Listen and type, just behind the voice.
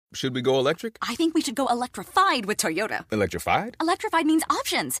Should we go electric? I think we should go electrified with Toyota. Electrified? Electrified means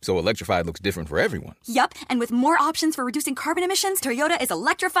options. So electrified looks different for everyone. Yup, and with more options for reducing carbon emissions, Toyota is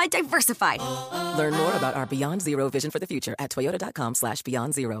electrified diversified. Learn more about our Beyond Zero vision for the future at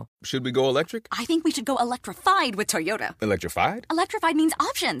toyota.com/Beyond Zero. Should we go electric? I think we should go electrified with Toyota. Electrified? Electrified means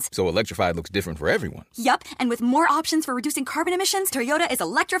options. So electrified looks different for everyone. Yup, and with more options for reducing carbon emissions, Toyota is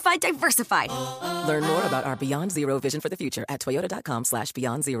electrified diversified. Learn more about our Beyond Zero vision for the future at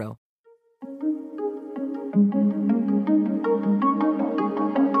toyota.com/Beyond Zero.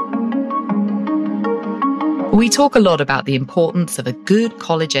 We talk a lot about the importance of a good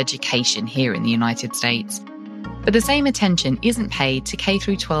college education here in the United States, but the same attention isn't paid to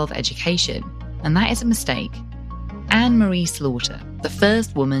K-12 education, and that is a mistake. Anne-Marie Slaughter, the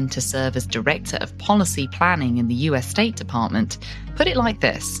first woman to serve as Director of Policy Planning in the US State Department, put it like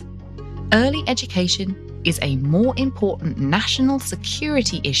this: early education is a more important national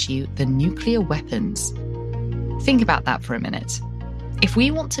security issue than nuclear weapons. Think about that for a minute. If we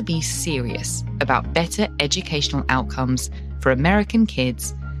want to be serious about better educational outcomes for American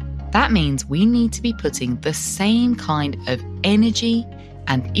kids, that means we need to be putting the same kind of energy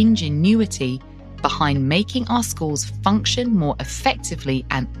and ingenuity behind making our schools function more effectively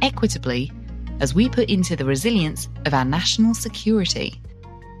and equitably as we put into the resilience of our national security.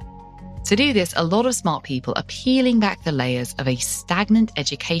 To do this, a lot of smart people are peeling back the layers of a stagnant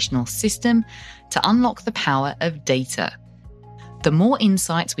educational system to unlock the power of data. The more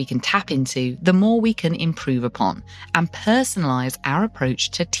insights we can tap into, the more we can improve upon and personalize our approach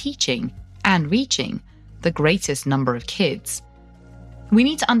to teaching and reaching the greatest number of kids. We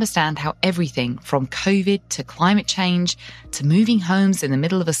need to understand how everything from COVID to climate change to moving homes in the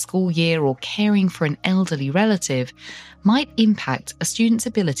middle of a school year or caring for an elderly relative might impact a student's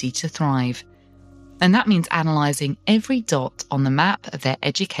ability to thrive. And that means analysing every dot on the map of their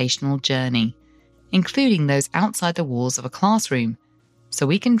educational journey, including those outside the walls of a classroom, so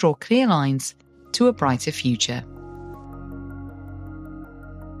we can draw clear lines to a brighter future.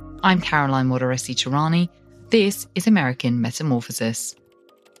 I'm Caroline Modaresi-Tehrani. This is American Metamorphosis.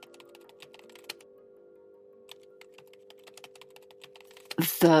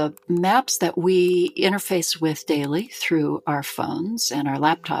 The maps that we interface with daily through our phones and our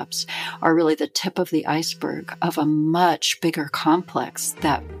laptops are really the tip of the iceberg of a much bigger complex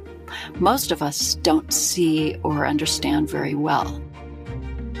that most of us don't see or understand very well.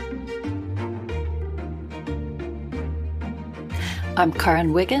 I'm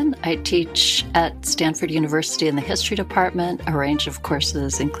Karen Wiggin. I teach at Stanford University in the History Department, a range of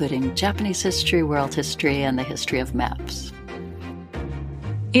courses including Japanese history, world history, and the history of maps.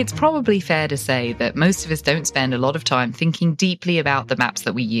 It's probably fair to say that most of us don't spend a lot of time thinking deeply about the maps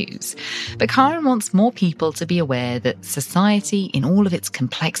that we use. But Karen wants more people to be aware that society, in all of its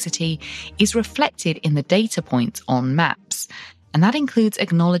complexity, is reflected in the data points on maps. And that includes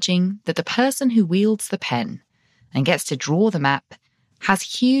acknowledging that the person who wields the pen and gets to draw the map has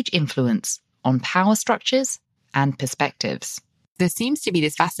huge influence on power structures and perspectives. There seems to be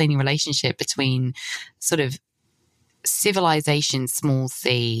this fascinating relationship between sort of civilization, small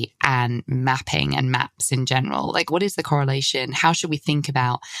c, and mapping and maps in general. Like, what is the correlation? How should we think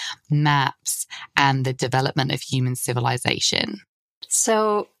about maps and the development of human civilization?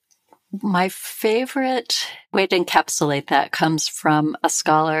 So my favorite way to encapsulate that comes from a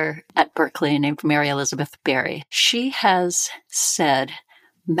scholar at Berkeley named Mary Elizabeth Berry. She has said,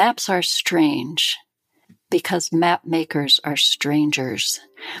 maps are strange because map makers are strangers,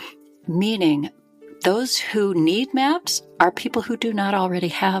 meaning those who need maps are people who do not already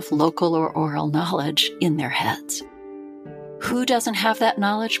have local or oral knowledge in their heads. Who doesn't have that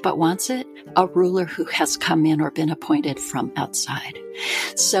knowledge but wants it? A ruler who has come in or been appointed from outside.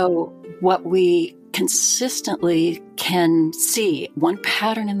 So what we consistently can see, one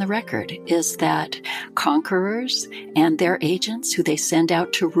pattern in the record, is that conquerors and their agents who they send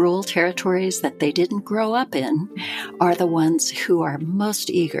out to rule territories that they didn't grow up in are the ones who are most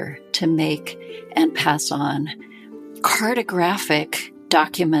eager to make and pass on cartographic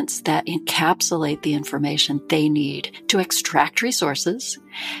documents that encapsulate the information they need to extract resources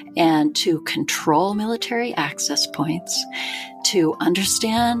and to control military access points, to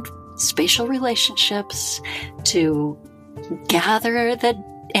understand spatial relationships, to gather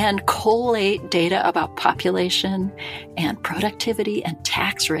and collate data about population and productivity and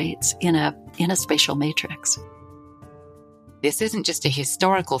tax rates in a spatial matrix. This isn't just a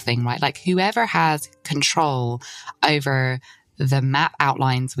historical thing, right? Like, whoever has control over the map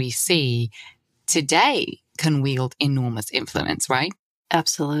outlines we see today can wield enormous influence, right?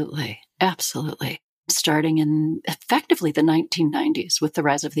 Absolutely. Absolutely. starting in effectively the 1990s with the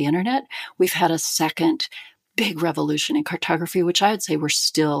rise of the internet, we've had a second big revolution in cartography, which I would say we're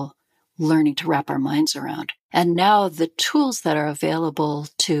still learning to wrap our minds around. And now the tools that are available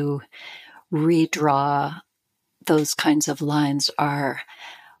to redraw those kinds of lines are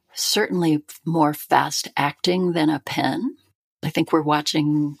certainly more fast acting than a pen. I think we're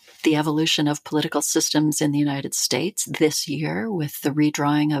watching the evolution of political systems in the United States this year with the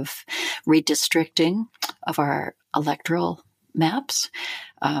redistricting of our electoral maps.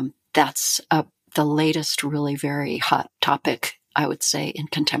 That's the latest really very hot topic, I would say, in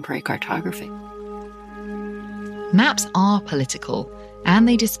contemporary cartography. Maps are political, and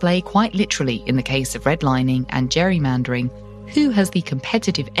they display quite literally, in the case of redlining and gerrymandering, who has the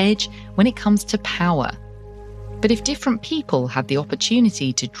competitive edge when it comes to power. But if different people had the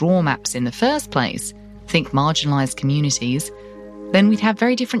opportunity to draw maps in the first place, think marginalised communities, then we'd have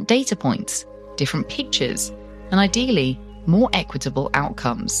very different data points, different pictures, and ideally, more equitable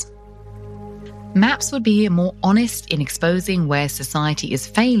outcomes. Maps would be more honest in exposing where society is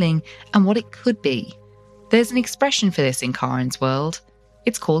failing and what it could be. There's an expression for this in Karen's world.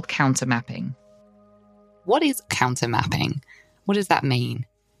 It's called countermapping. What is countermapping? What does that mean?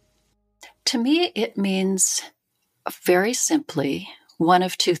 To me, it means very simply one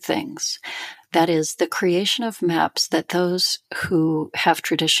of two things. That is the creation of maps that those who have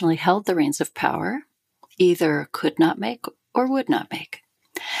traditionally held the reins of power either could not make or would not make.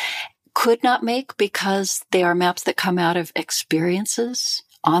 Could not make because they are maps that come out of experiences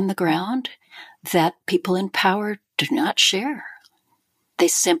on the ground that people in power do not share. They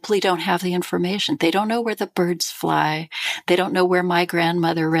simply don't have the information. They don't know where the birds fly. They don't know where my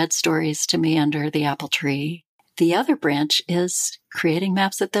grandmother read stories to me under the apple tree. The other branch is creating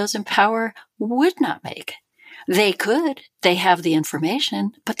maps that those in power would not make. They could. They have the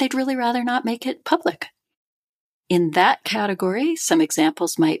information, but they'd really rather not make it public. In that category, some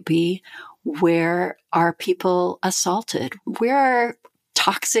examples might be, where are people assaulted? Where are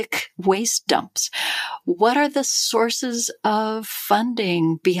toxic waste dumps? What are the sources of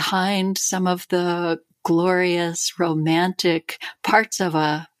funding behind some of the glorious, romantic parts of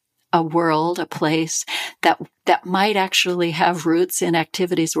a world, a place that might actually have roots in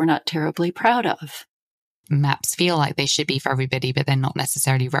activities we're not terribly proud of? Maps feel like they should be for everybody, but they're not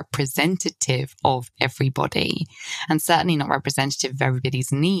necessarily representative of everybody, and certainly not representative of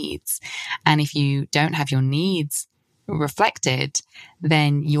everybody's needs. And if you don't have your needs reflected,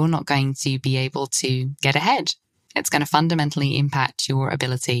 then you're not going to be able to get ahead. It's going to fundamentally impact your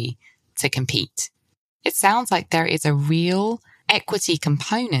ability to compete. It sounds like there is a real equity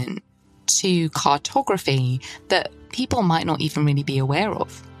component to cartography that people might not even really be aware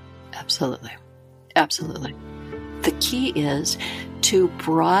of. Absolutely. Absolutely. The key is to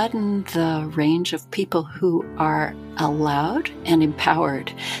broaden the range of people who are allowed and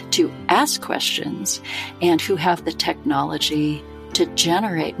empowered to ask questions and who have the technology to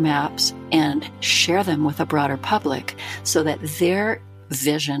generate maps and share them with a broader public so that their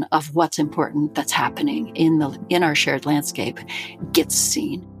vision of what's important that's happening in our shared landscape gets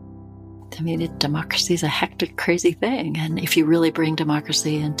seen. I mean, democracy is a hectic, crazy thing. And if you really bring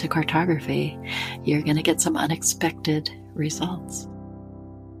democracy into cartography, you're going to get some unexpected results.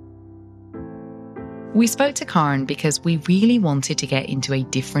 We spoke to Karen because we really wanted to get into a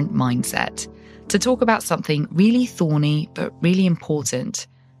different mindset, to talk about something really thorny but really important,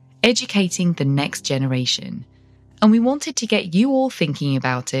 educating the next generation. And we wanted to get you all thinking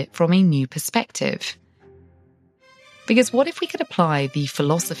about it from a new perspective. Because what if we could apply the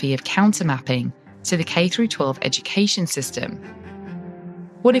philosophy of countermapping to the K-12 education system?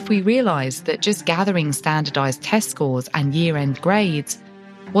 What if we realised that just gathering standardised test scores and year-end grades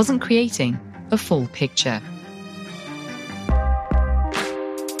wasn't creating a full picture?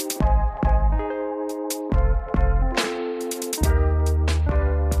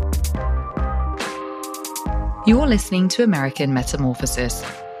 You're listening to American Metamorphosis,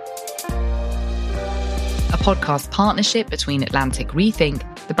 a podcast partnership between Atlantic Rethink,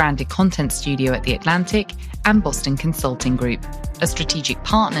 the branded content studio at The Atlantic, and Boston Consulting Group, a strategic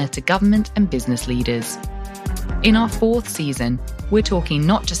partner to government and business leaders. In our 4th season, we're talking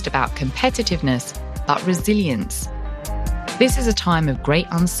not just about competitiveness, but resilience. This is a time of great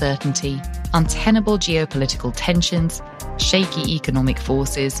uncertainty, untenable geopolitical tensions, shaky economic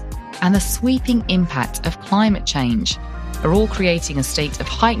forces, and the sweeping impact of climate change are all creating a state of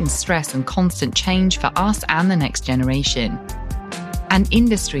heightened stress and constant change for us and the next generation. And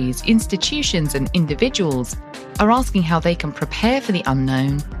industries, institutions, and individuals are asking how they can prepare for the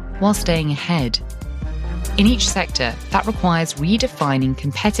unknown while staying ahead. In each sector, that requires redefining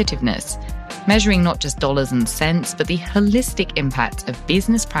competitiveness measuring not just dollars and cents, but the holistic impact of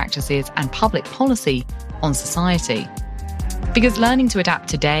business practices and public policy on society. Because learning to adapt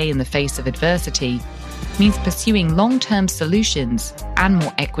today in the face of adversity means pursuing long-term solutions and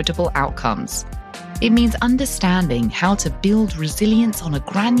more equitable outcomes. It means understanding how to build resilience on a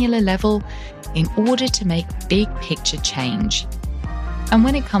granular level in order to make big picture change. And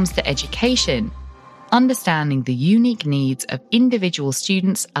when it comes to education, understanding the unique needs of individual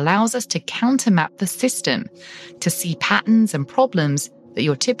students allows us to countermap the system to see patterns and problems that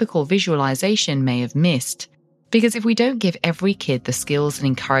your typical visualization may have missed. Because if we don't give every kid the skills and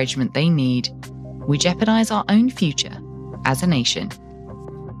encouragement they need, we jeopardize our own future as a nation.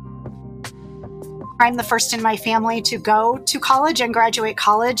 I'm the first in my family to go to college and graduate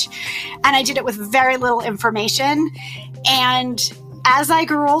college, and I did it with very little information. And as I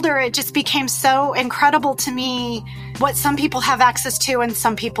grew older, it just became so incredible to me what some people have access to and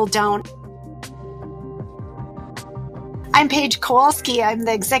some people don't. I'm Paige Kowalski. I'm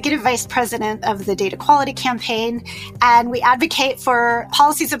the Executive Vice President of the Data Quality Campaign, and we advocate for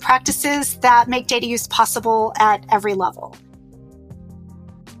policies and practices that make data use possible at every level.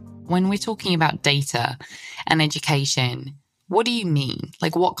 When we're talking about data and education, what do you mean?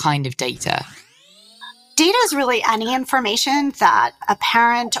 Like, what kind of data? Data is really any information that a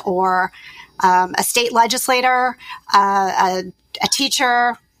parent or a state legislator, a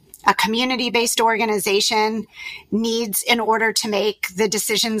teacher, a community-based organization needs in order to make the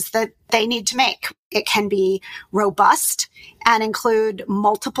decisions that they need to make. It can be robust and include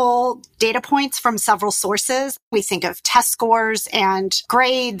multiple data points from several sources. We think of test scores and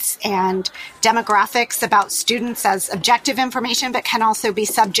grades and demographics about students as objective information, but can also be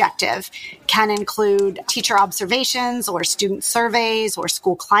subjective, can include teacher observations or student surveys or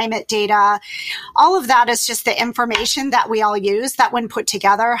school climate data. All of that is just the information that we all use that, when put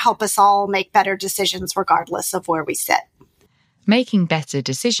together, help us all make better decisions regardless of where we sit. Making better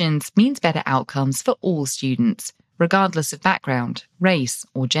decisions means better outcomes for all students, regardless of background, race,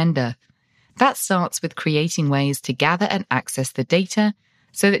 or gender. That starts with creating ways to gather and access the data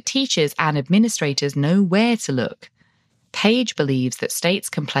so that teachers and administrators know where to look. Paige believes that states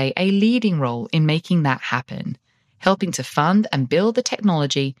can play a leading role in making that happen, helping to fund and build the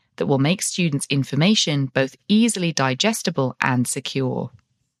technology that will make students' information both easily digestible and secure.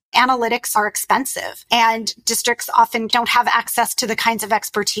 Analytics are expensive, and districts often don't have access to the kinds of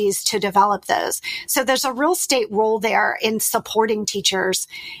expertise to develop those. So there's a real state role there in supporting teachers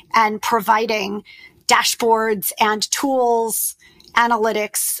and providing dashboards and tools,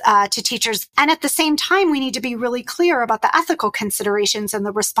 analytics to teachers. And at the same time, we need to be really clear about the ethical considerations and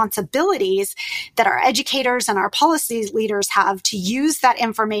the responsibilities that our educators and our policy leaders have to use that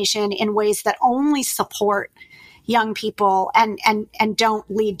information in ways that only support young people and don't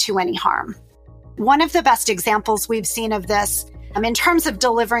lead to any harm. One of the best examples we've seen of this in terms of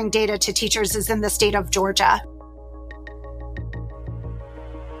delivering data to teachers is in the state of Georgia.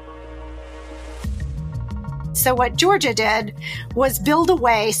 So what Georgia did was build a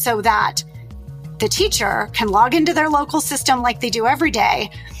way so that the teacher can log into their local system like they do every day,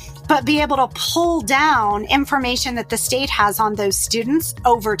 but be able to pull down information that the state has on those students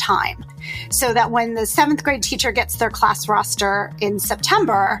over time. So that when the 7th grade teacher gets their class roster in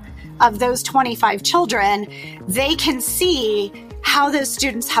September of those 25 children, they can see how those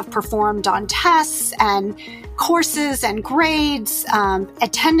students have performed on tests and courses and grades,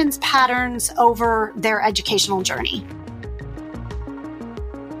 attendance patterns over their educational journey.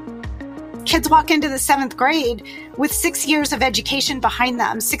 Kids walk into the 7th grade with 6 years of education behind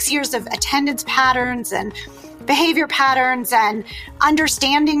them, 6 years of attendance patterns and behavior patterns and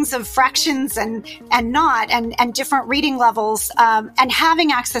understandings of fractions and different reading levels. And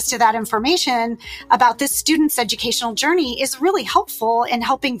having access to that information about this student's educational journey is really helpful in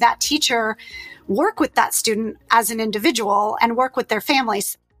helping that teacher work with that student as an individual and work with their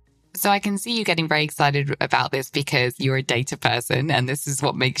families. So I can see you getting very excited about this because you're a data person and this is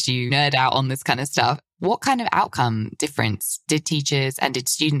what makes you nerd out on this kind of stuff. What kind of outcome difference did teachers and did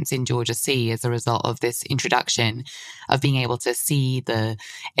students in Georgia see as a result of this introduction of being able to see the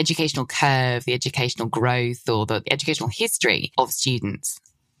educational curve, the educational growth, or the educational history of students?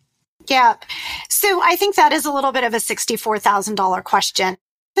 Yeah. So I think that is a little bit of a $64,000 question.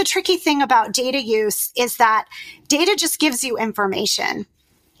 The tricky thing about data use is that data just gives you information.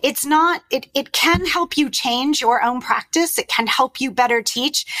 It's not, it can help you change your own practice. It can help you better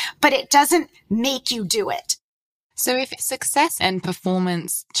teach, but it doesn't make you do it. So if success and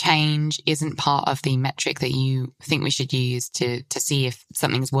performance change isn't part of the metric that you think we should use to see if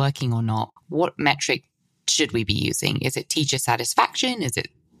something's working or not, what metric should we be using? Is it teacher satisfaction? Is it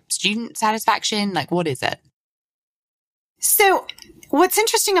student satisfaction? Like, what is it? So what's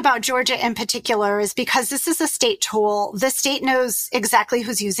interesting about Georgia in particular is because this is a state tool, the state knows exactly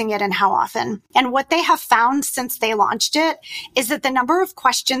who's using it and how often. And what they have found since they launched it is that the number of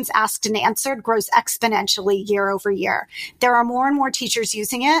questions asked and answered grows exponentially year over year. There are more and more teachers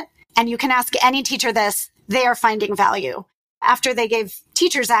using it, and you can ask any teacher this, they are finding value. After they gave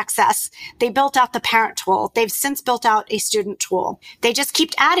teachers access, they built out the parent tool. They've since built out a student tool. They just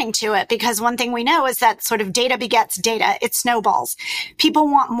keep adding to it because one thing we know is that sort of data begets data. It snowballs. People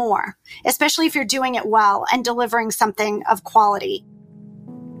want more, especially if you're doing it well and delivering something of quality.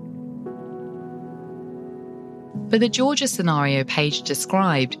 But the Georgia scenario Paige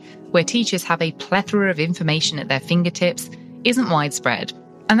described, where teachers have a plethora of information at their fingertips, isn't widespread.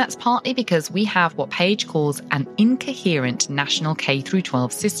 And that's partly because we have what Paige calls an incoherent national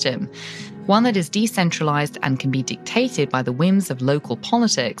K-12 system, one that is decentralized and can be dictated by the whims of local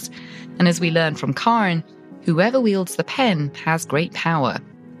politics. And as we learn from Karen, whoever wields the pen has great power.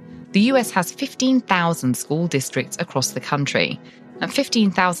 The US has 15,000 school districts across the country and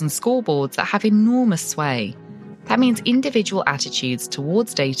 15,000 school boards that have enormous sway. That means individual attitudes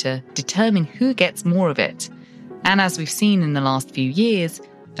towards data determine who gets more of it. And as we've seen in the last few years,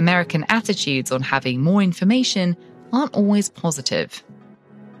 American attitudes on having more information aren't always positive.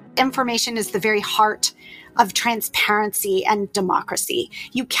 Information is the very heart of transparency and democracy.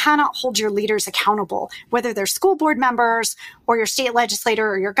 You cannot hold your leaders accountable, whether they're school board members or your state legislator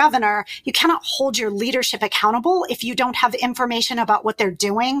or your governor. You cannot hold your leadership accountable if you don't have information about what they're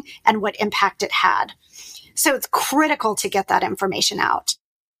doing and what impact it had. So it's critical to get that information out.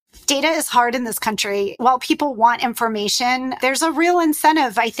 Data is hard in this country. While people want information, there's a real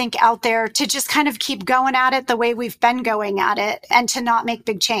incentive, I think, out there to just kind of keep going at it the way we've been going at it and to not make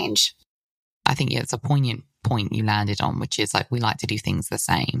big change. I think it's a poignant point you landed on, which is like we like to do things the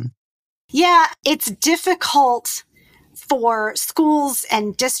same. Yeah, it's difficult for schools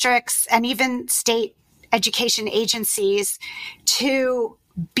and districts and even state education agencies to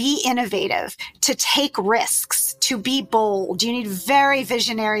be innovative, to take risks, to be bold. You need very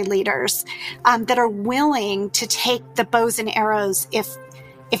visionary leaders that are willing to take the bows and arrows if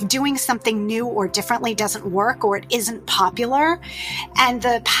doing something new or differently doesn't work or it isn't popular. And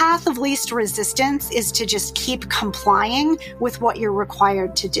the path of least resistance is to just keep complying with what you're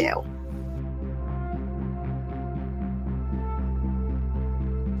required to do.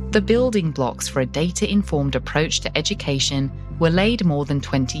 The building blocks for a data-informed approach to education were laid more than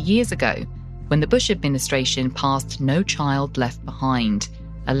 20 years ago, when the Bush administration passed No Child Left Behind,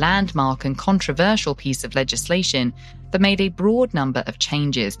 a landmark and controversial piece of legislation that made a broad number of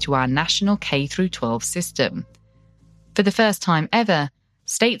changes to our national K-12 system. For the first time ever,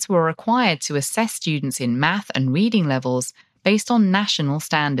 states were required to assess students in math and reading levels based on national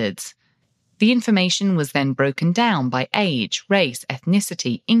standards. The information was then broken down by age, race,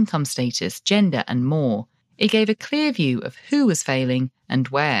 ethnicity, income status, gender, and more. It gave a clear view of who was failing and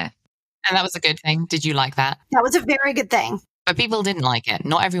where. And that was a good thing. Did you like that? That was a very good thing. But people didn't like it.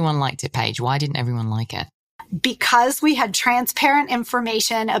 Not everyone liked it, Paige. Why didn't everyone like it? Because we had transparent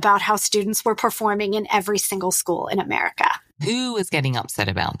information about how students were performing in every single school in America. Who was getting upset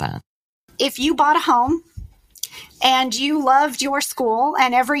about that? If you bought a home and you loved your school,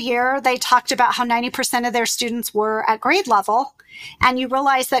 and every year they talked about how 90% of their students were at grade level, and you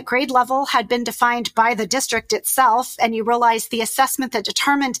realized that grade level had been defined by the district itself, and you realized the assessment that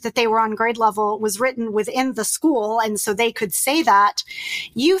determined that they were on grade level was written within the school, and so they could say that,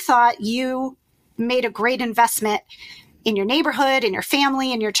 you thought you made a great investment in your neighborhood, in your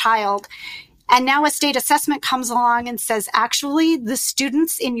family, in your child. And now a state assessment comes along and says, actually, the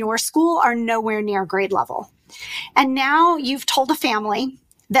students in your school are nowhere near grade level. And now you've told a family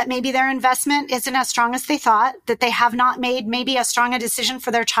that maybe their investment isn't as strong as they thought, that they have not made maybe as strong a decision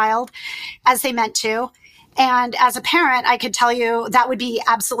for their child as they meant to. And as a parent, I could tell you that would be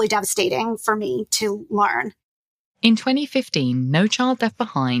absolutely devastating for me to learn. In 2015, No Child Left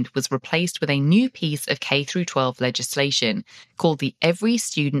Behind was replaced with a new piece of K-12 legislation called the Every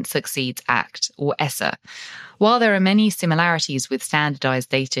Student Succeeds Act, or ESSA. While there are many similarities with standardized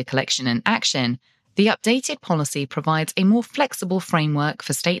data collection and action, the updated policy provides a more flexible framework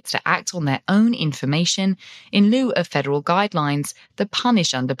for states to act on their own information in lieu of federal guidelines that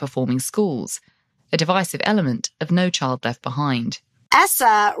punish underperforming schools, a divisive element of No Child Left Behind.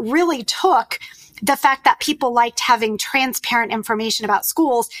 ESSA really took the fact that people liked having transparent information about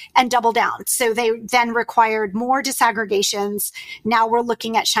schools and doubled down. So they then required more disaggregations. Now we're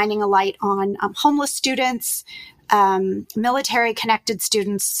looking at shining a light on homeless students, military-connected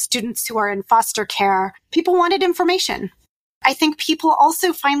students, students who are in foster care. People wanted information. I think people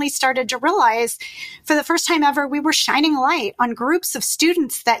also finally started to realize for the first time ever, we were shining a light on groups of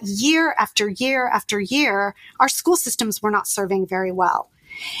students that year after year after year, our school systems were not serving very well.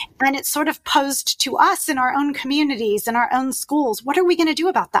 And it sort of posed to us in our own communities, in our own schools, what are we going to do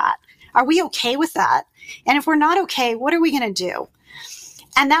about that? Are we okay with that? And if we're not okay, what are we going to do?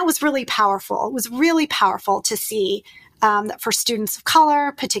 And that was really powerful. It was really powerful to see that for students of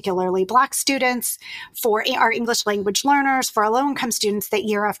color, particularly Black students, for our English language learners, for our low-income students, that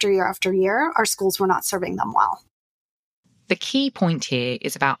year after year after year, our schools were not serving them well. The key point here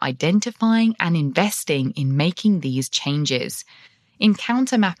is about identifying and investing in making these changes, in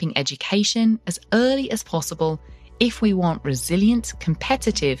counter-mapping education as early as possible if we want resilient,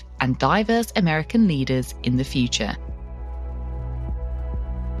 competitive, and diverse American leaders in the future.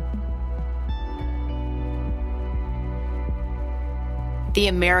 The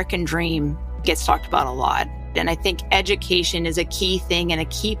American dream gets talked about a lot. And I think education is a key thing and a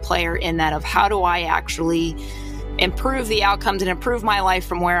key player in that of how do I actually improve the outcomes and improve my life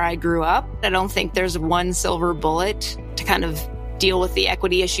from where I grew up. I don't think there's one silver bullet to kind of deal with the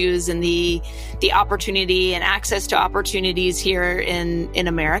equity issues and the opportunity and access to opportunities here in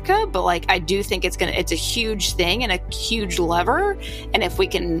America. But like, I do think it's a huge thing and a huge lever. And if we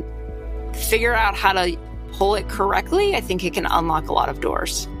can figure out how to pull it correctly, I think it can unlock a lot of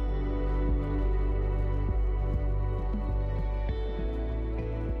doors.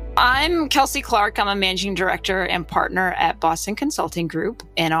 I'm Kelsey Clark. I'm a managing director and partner at Boston Consulting Group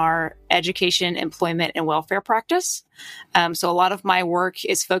in our education, employment, and welfare practice. So a lot of my work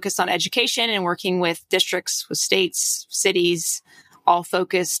is focused on education and working with districts, with states, cities, all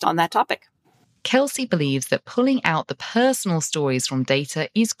focused on that topic. Kelsey believes that pulling out the personal stories from data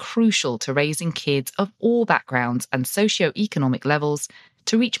is crucial to raising kids of all backgrounds and socioeconomic levels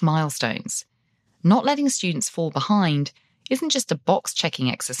to reach milestones. Not letting students fall behind isn't just a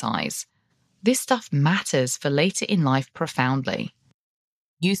box-checking exercise. This stuff matters for later in life profoundly.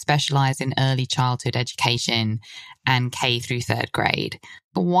 You specialize in early childhood education and K through third grade.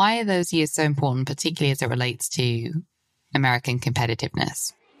 But why are those years so important, particularly as it relates to American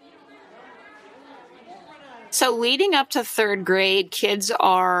competitiveness? So leading up to third grade, kids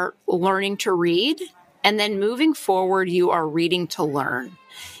are learning to read, and then moving forward, you are reading to learn.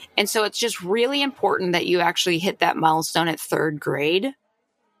 And so it's just really important that you actually hit that milestone at third grade.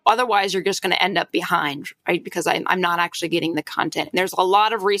 Otherwise, you're just going to end up behind, right? Because I'm not actually getting the content. And there's a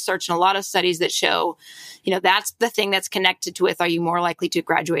lot of research and a lot of studies that show, that's the thing that's connected to with, are you more likely to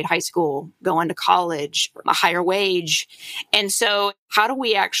graduate high school, go into college, a higher wage? And so how do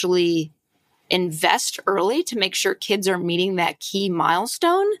we actually invest early to make sure kids are meeting that key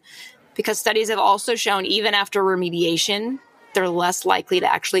milestone? Because studies have also shown even after remediation, they're less likely to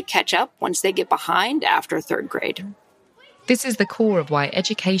actually catch up once they get behind after third grade. This is the core of why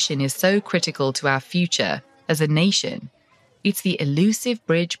education is so critical to our future as a nation. It's the elusive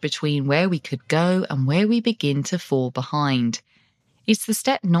bridge between where we could go and where we begin to fall behind. It's the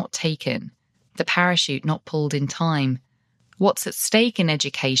step not taken, the parachute not pulled in time. What's at stake in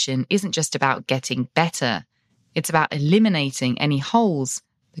education isn't just about getting better. It's about eliminating any holes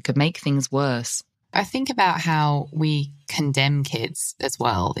that could make things worse. I think about how we condemn kids as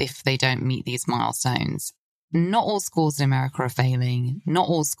well if they don't meet these milestones. Not all schools in America are failing. Not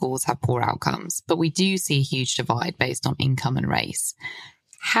all schools have poor outcomes, but we do see a huge divide based on income and race.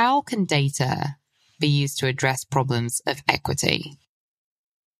 How can data be used to address problems of equity?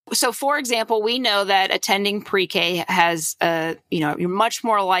 So, for example, we know that attending pre-K has, you're much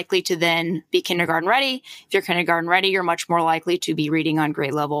more likely to then be kindergarten ready. If you're kindergarten ready, you're much more likely to be reading on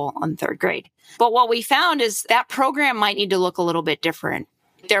grade level on third grade. But what we found is that program might need to look a little bit different.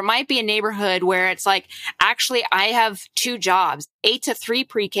 There might be a neighborhood where it's like, actually, I have 2 jobs. 8 to 3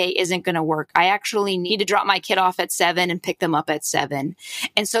 pre-K isn't going to work. I actually need to drop my kid off at 7 and pick them up at 7.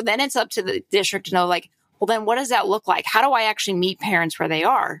 And so then it's up to the district to know, like, well, then what does that look like? How do I actually meet parents where they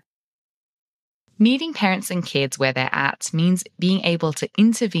are? Meeting parents and kids where they're at means being able to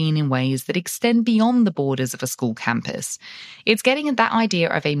intervene in ways that extend beyond the borders of a school campus. It's getting at that idea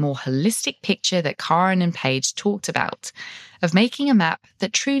of a more holistic picture that Karen and Paige talked about, of making a map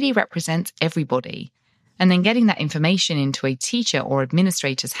that truly represents everybody, and then getting that information into a teacher or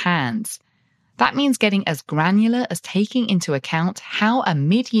administrator's hands. That means getting as granular as taking into account how a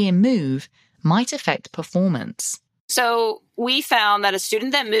mid-year move might affect performance. So we found that a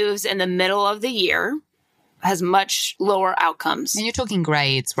student that moves in the middle of the year has much lower outcomes. And you're talking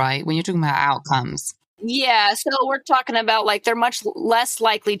grades, right? When you're talking about outcomes. Yeah. So we're talking about like they're much less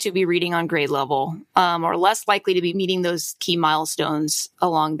likely to be reading on grade level or less likely to be meeting those key milestones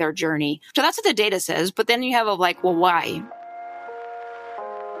along their journey. So that's what the data says. But then you have like, well, why?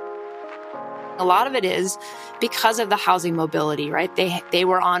 A lot of it is because of the housing mobility, right? They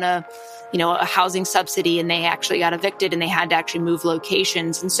were on a housing subsidy and they actually got evicted and they had to actually move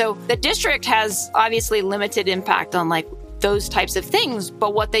locations. And so the district has obviously limited impact on like those types of things.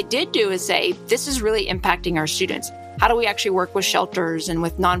 But what they did do is say, this is really impacting our students. How do we actually work with shelters and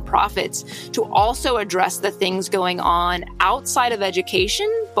with nonprofits to also address the things going on outside of education,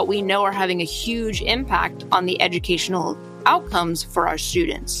 but we know are having a huge impact on the educational outcomes for our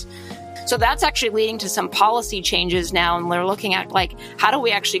students? So that's actually leading to some policy changes now. And they're looking at like, how do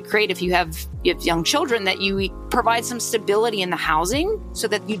we actually create, if you have young children, that you provide some stability in the housing so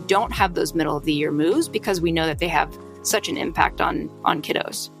that you don't have those middle of the year moves, because we know that they have such an impact on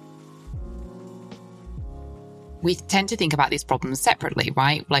kiddos. We tend to think about these problems separately,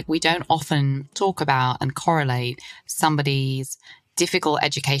 right? Like we don't often talk about and correlate somebody's difficult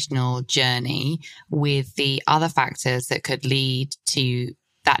educational journey with the other factors that could lead to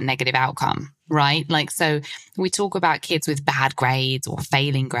that negative outcome, right? Like, so we talk about kids with bad grades or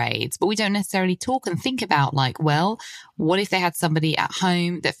failing grades, but we don't necessarily talk and think about like, well, what if they had somebody at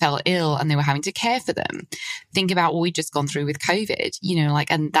home that fell ill and they were having to care for them? Think about what we've just gone through with COVID,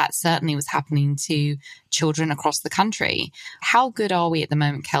 and that certainly was happening to children across the country. How good are we at the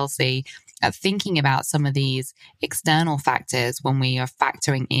moment, Kelsey, at thinking about some of these external factors when we are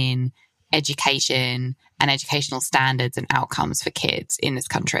factoring in education and educational standards and outcomes for kids in this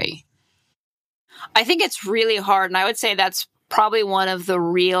country? I think it's really hard. And I would say that's probably one of the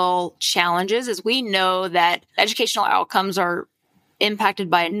real challenges, is we know that educational outcomes are impacted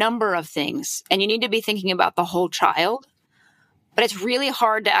by a number of things, and you need to be thinking about the whole child. But it's really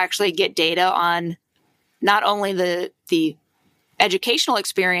hard to actually get data on not only the educational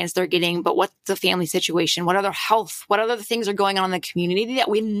experience they're getting, but what's the family situation, what other health, what other things are going on in the community that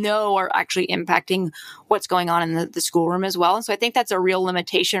we know are actually impacting what's going on in the schoolroom as well. And so I think that's a real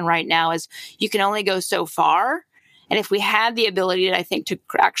limitation right now, is you can only go so far. And if we had the ability, I think, to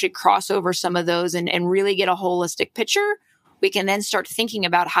actually cross over some of those and really get a holistic picture, we can then start thinking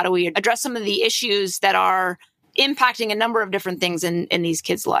about how do we address some of the issues that are impacting a number of different things in these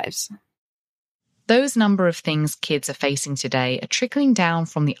kids' lives. Those number of things kids are facing today are trickling down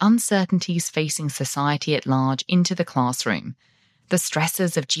from the uncertainties facing society at large into the classroom. The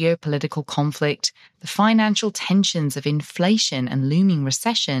stresses of geopolitical conflict, the financial tensions of inflation and looming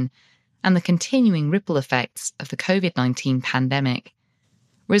recession, and the continuing ripple effects of the COVID-19 pandemic.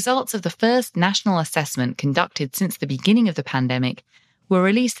 Results of the first national assessment conducted since the beginning of the pandemic were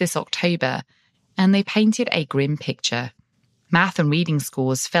released this October, and they painted a grim picture. Math and reading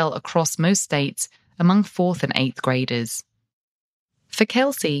scores fell across most states among 4th and 8th graders. For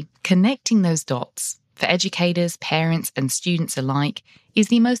Kelsey, connecting those dots for educators, parents, and students alike is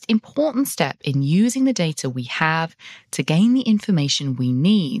the most important step in using the data we have to gain the information we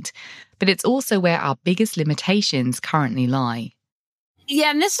need, but it's also where our biggest limitations currently lie. Yeah,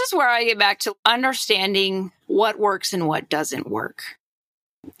 and this is where I get back to understanding what works and what doesn't work.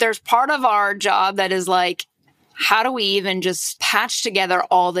 There's part of our job that is like, how do we even just patch together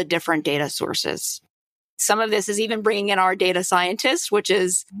all the different data sources? Some of this is even bringing in our data scientists, which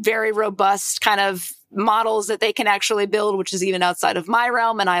is very robust kind of models that they can actually build, which is even outside of my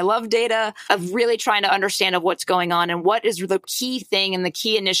realm. And I love data, of really trying to understand of what's going on and what is the key thing and the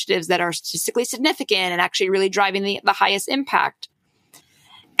key initiatives that are statistically significant and actually really driving the highest impact.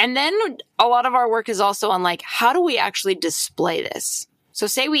 And then a lot of our work is also on like, how do we actually display this? So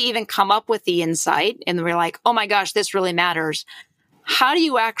say we even come up with the insight and we're like, oh my gosh, this really matters. How do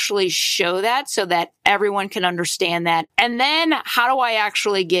you actually show that so that everyone can understand that? And then how do I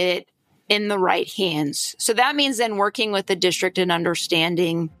actually get it in the right hands? So that means then working with the district and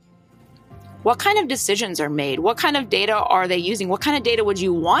understanding what kind of decisions are made? What kind of data are they using? What kind of data would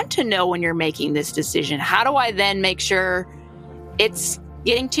you want to know when you're making this decision? How do I then make sure it's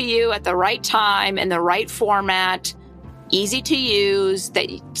getting to you at the right time in the right format, easy to use, that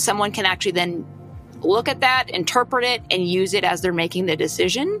someone can actually then look at that, interpret it, and use it as they're making the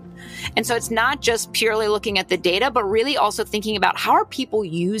decision? And so it's not just purely looking at the data, but really also thinking about how are people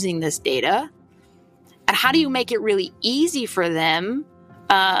using this data and how do you make it really easy for them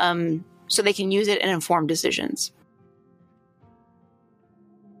so they can use it and inform decisions.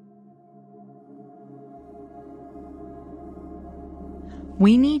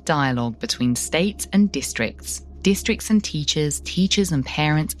 We need dialogue between states and districts and teachers, teachers and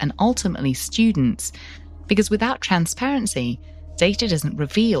parents, and ultimately students. Because without transparency, data doesn't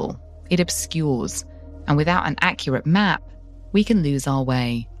reveal, it obscures. And without an accurate map, we can lose our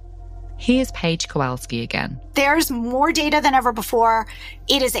way. Here's Paige Kowalski again. There's more data than ever before.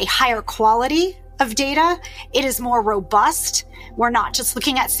 It is a higher quality of data. It is more robust. We're not just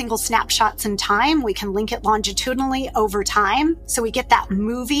looking at single snapshots in time. We can link it longitudinally over time. So we get that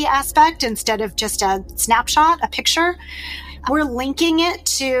movie aspect instead of just a snapshot, a picture. We're linking it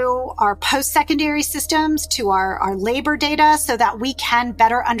to our post-secondary systems, to our labor data, so that we can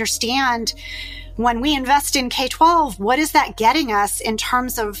better understand when we invest in K-12, what is that getting us in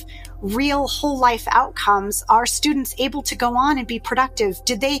terms of real whole life outcomes? Are students able to go on and be productive?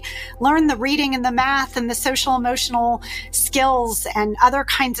 Did they learn the reading and the math and the social emotional skills and other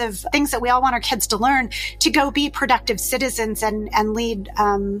kinds of things that we all want our kids to learn to go be productive citizens and lead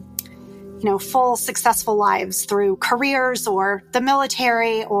full successful lives through careers or the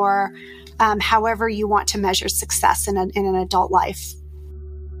military or however you want to measure success in an adult life?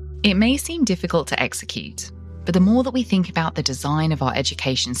 It may seem difficult to execute, but the more that we think about the design of our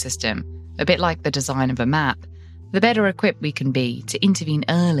education system, a bit like the design of a map, the better equipped we can be to intervene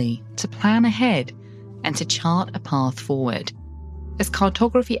early, to plan ahead, and to chart a path forward. As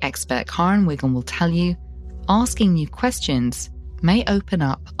cartography expert Karen Wigan will tell you, asking new questions may open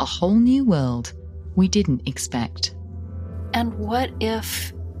up a whole new world we didn't expect. And what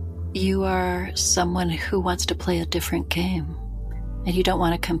if you are someone who wants to play a different game? And you don't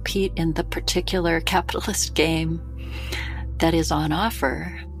want to compete in the particular capitalist game that is on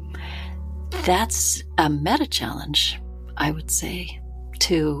offer. That's a meta challenge, I would say,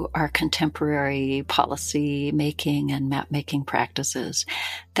 to our contemporary policy making and map making practices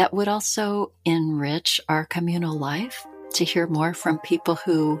that would also enrich our communal life, to hear more from people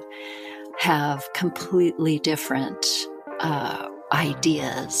who have completely different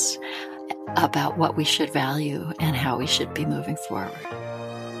ideas about what we should value and how we should be moving forward.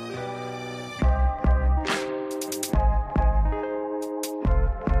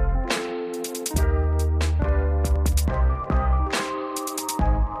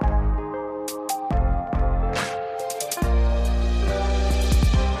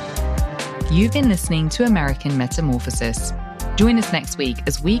 You've been listening to American Metamorphosis. Join us next week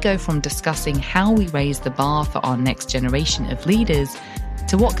as we go from discussing how we raise the bar for our next generation of leaders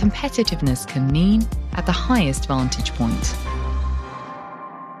to what competitiveness can mean at the highest vantage point.